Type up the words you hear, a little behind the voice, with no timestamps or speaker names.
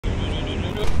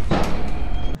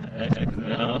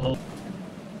whole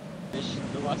fish,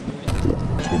 the last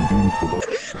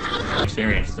one.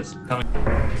 experience this coming.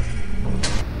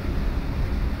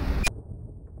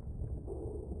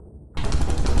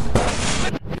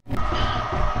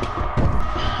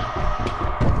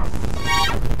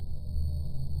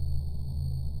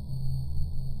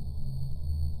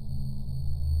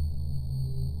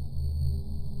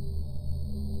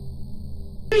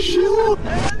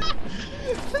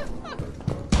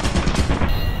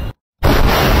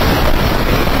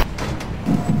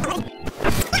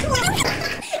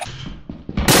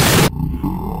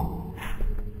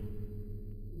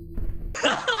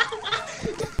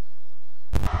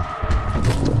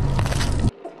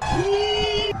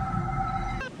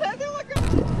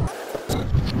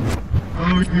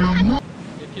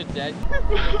 If you're dead.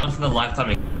 Once in a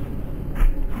lifetime.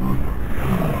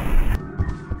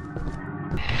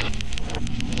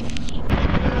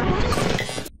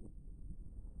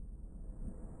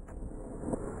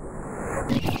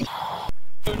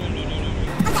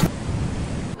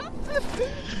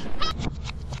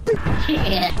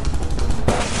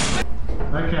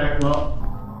 Okay, well.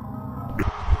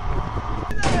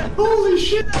 Holy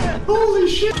shit! Holy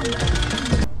shit!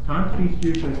 Time to be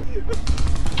stupid.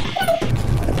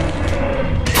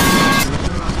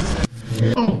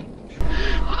 Oh!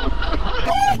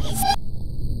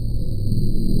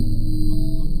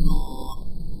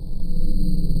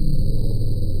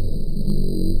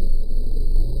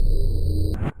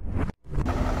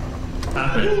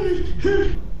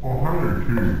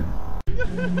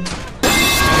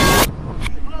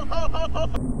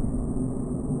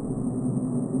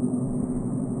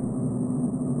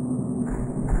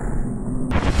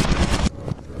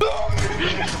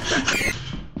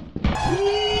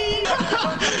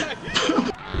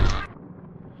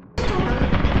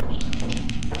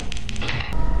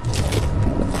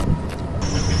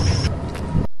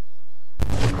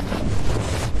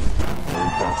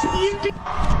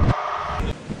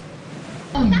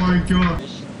 Oh my god!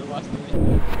 Fish, the last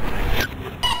one.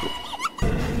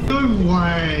 No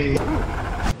way!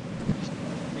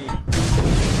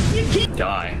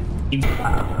 Die.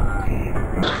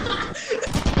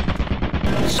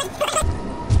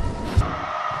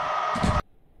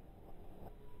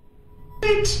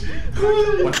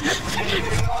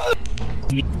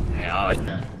 Yeah.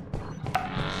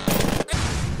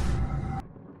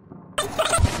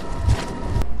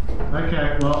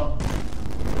 Okay, well.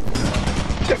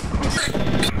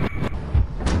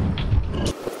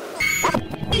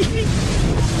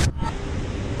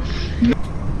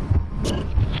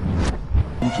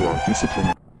 To our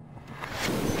discipline.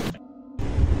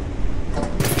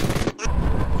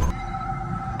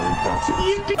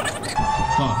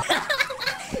 Fuck.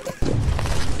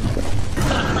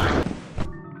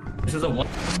 This is a one.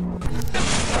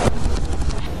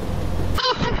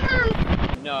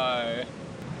 No.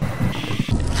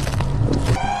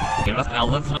 Give us an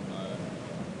live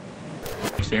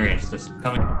experience this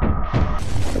coming.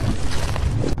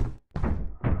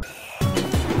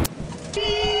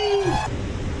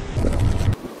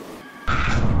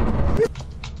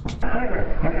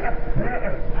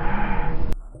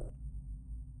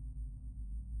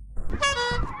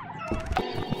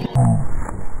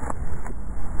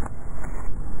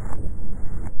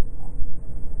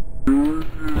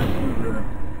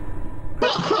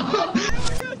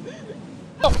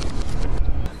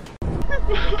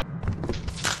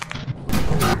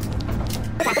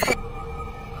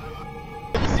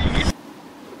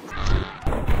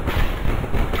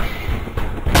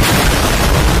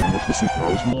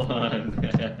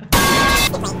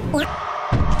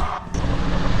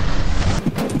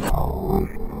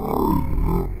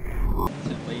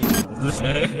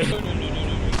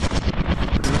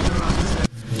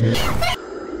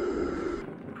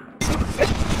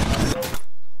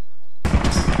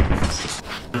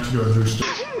 You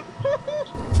understand?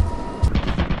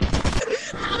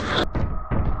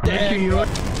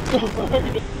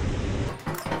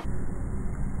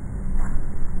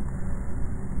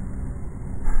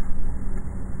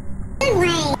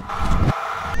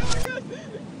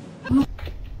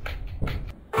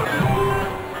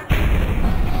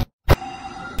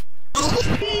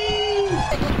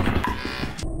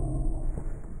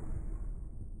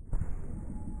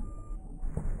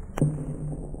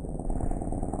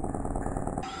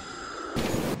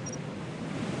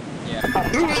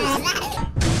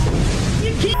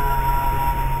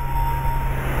 Yeah.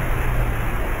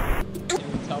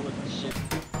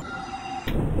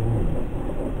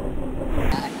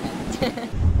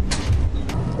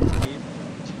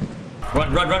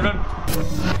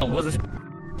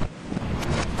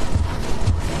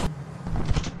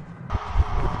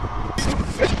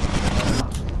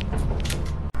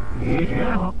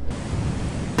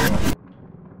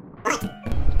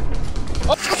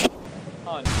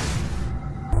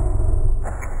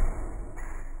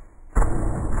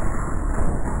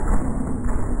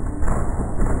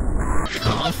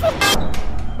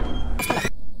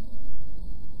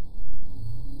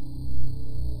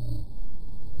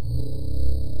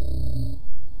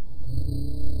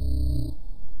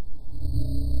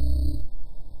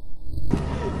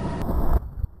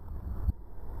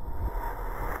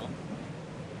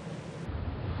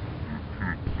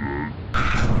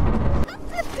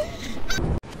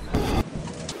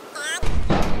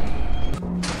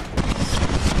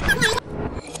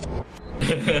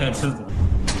 Nice one.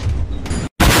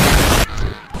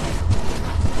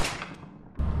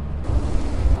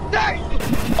 Nice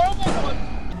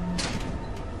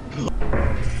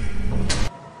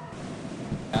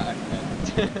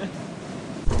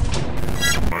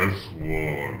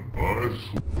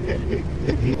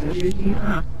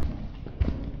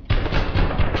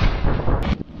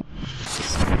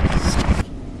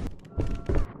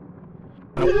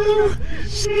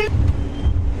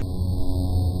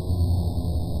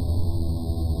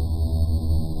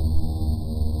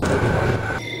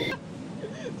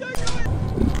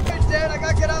Dude, I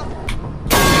gotta get up.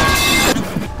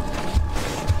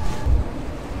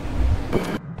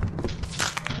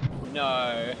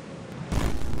 No.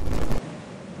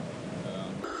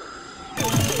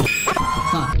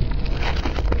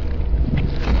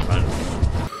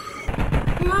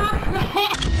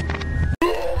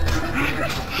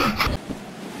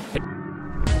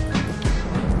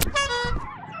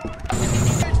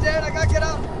 Dude, I gotta get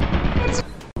up.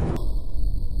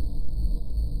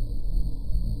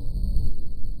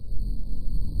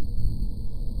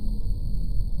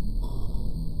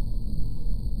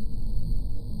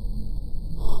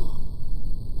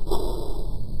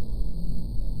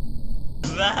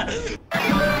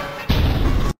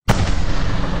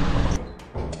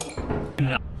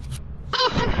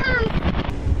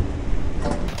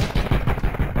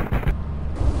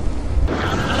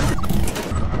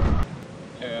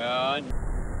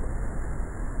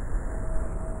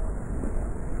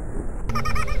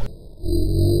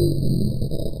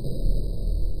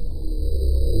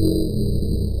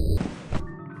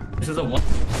 This is a one.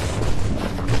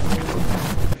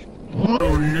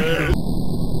 Oh yeah.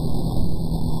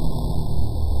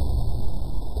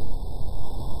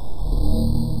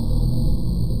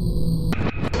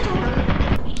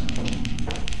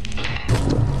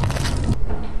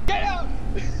 Get out!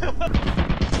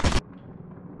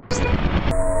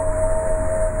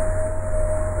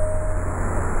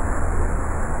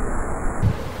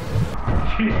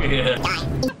 Yeah.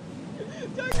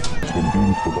 So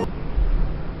beautiful.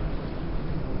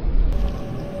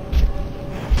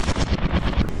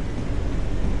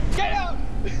 Get out!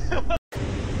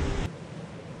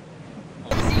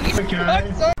 Okay.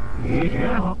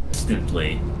 Yeah.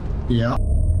 Instantly. Yeah.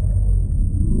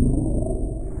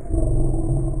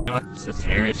 It's just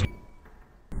serious.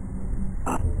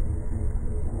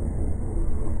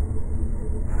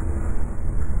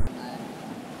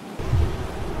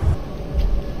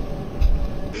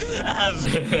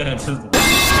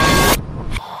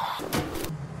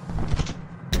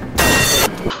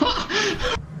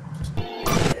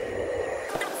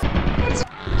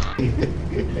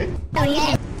 Oh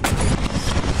yeah.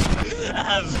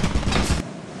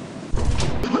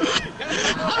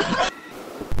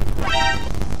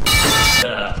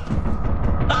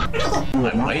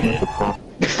 I waited.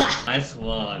 Nice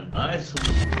one. Nice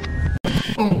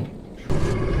one.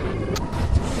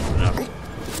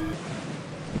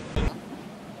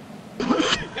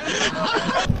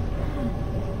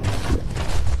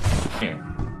 Here.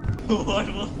 What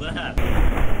was that?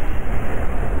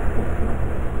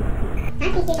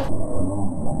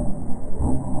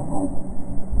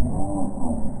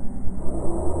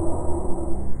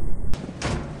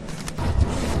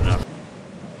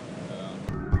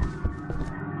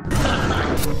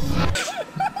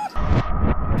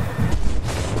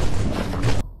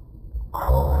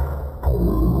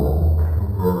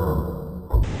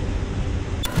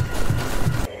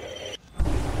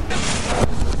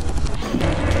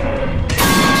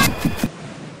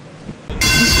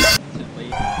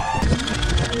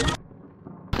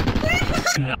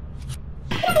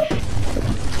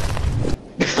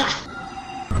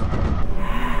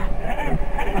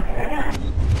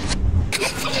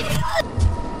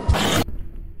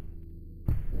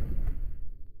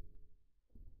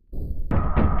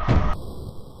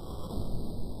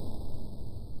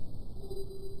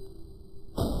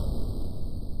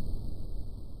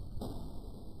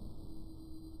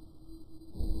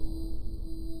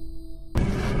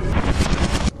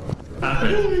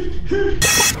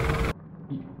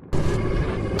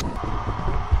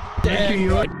 Thank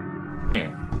you.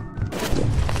 Here.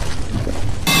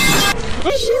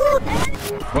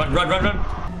 Run, run, run, run!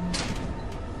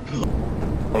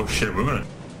 Oh shit, we're gonna...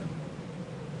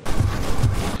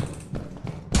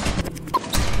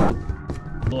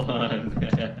 One.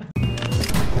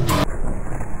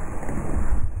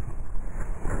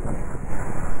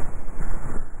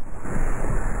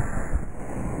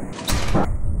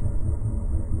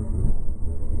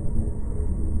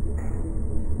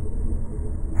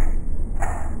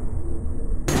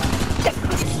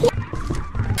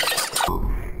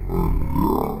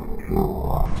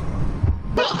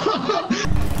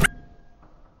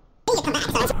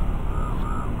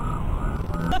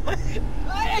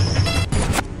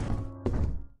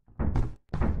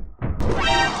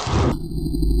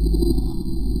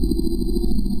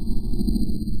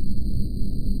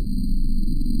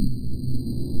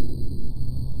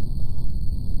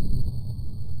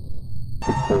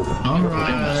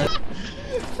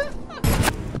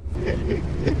 Go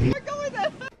with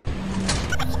that.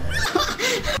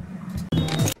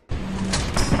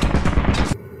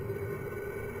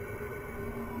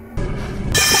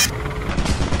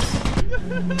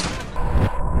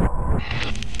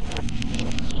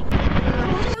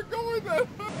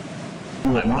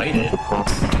 I made it.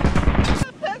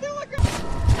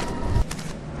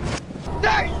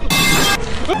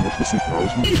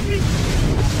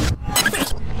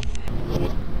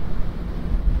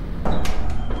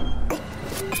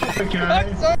 Okay.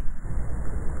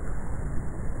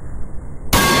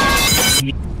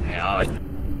 Yeah.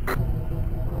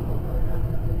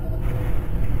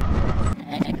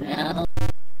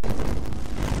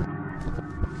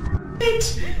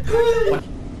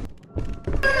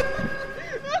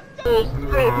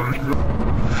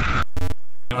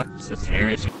 This is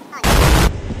serious.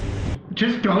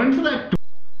 Just go into that door.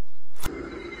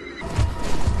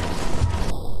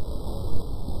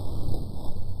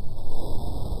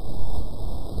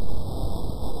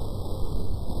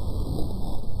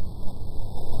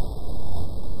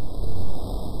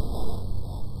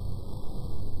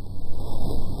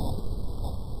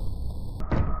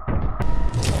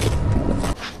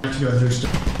 You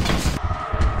understand.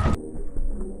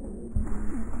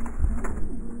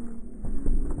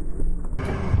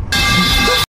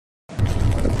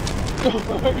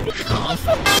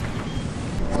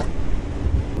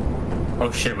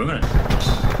 Oh shit, we're gonna.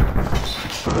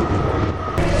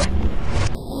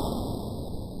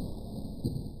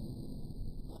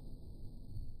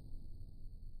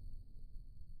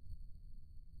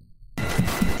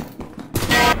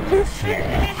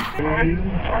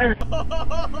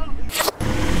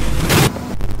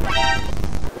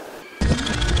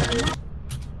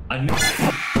 I knew.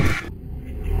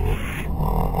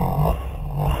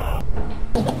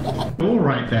 All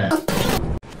right there.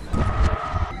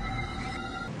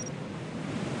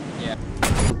 Yeah.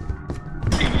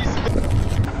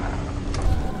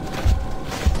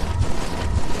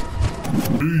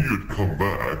 Knew you'd come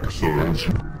back, so...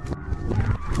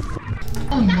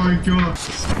 Oh my god.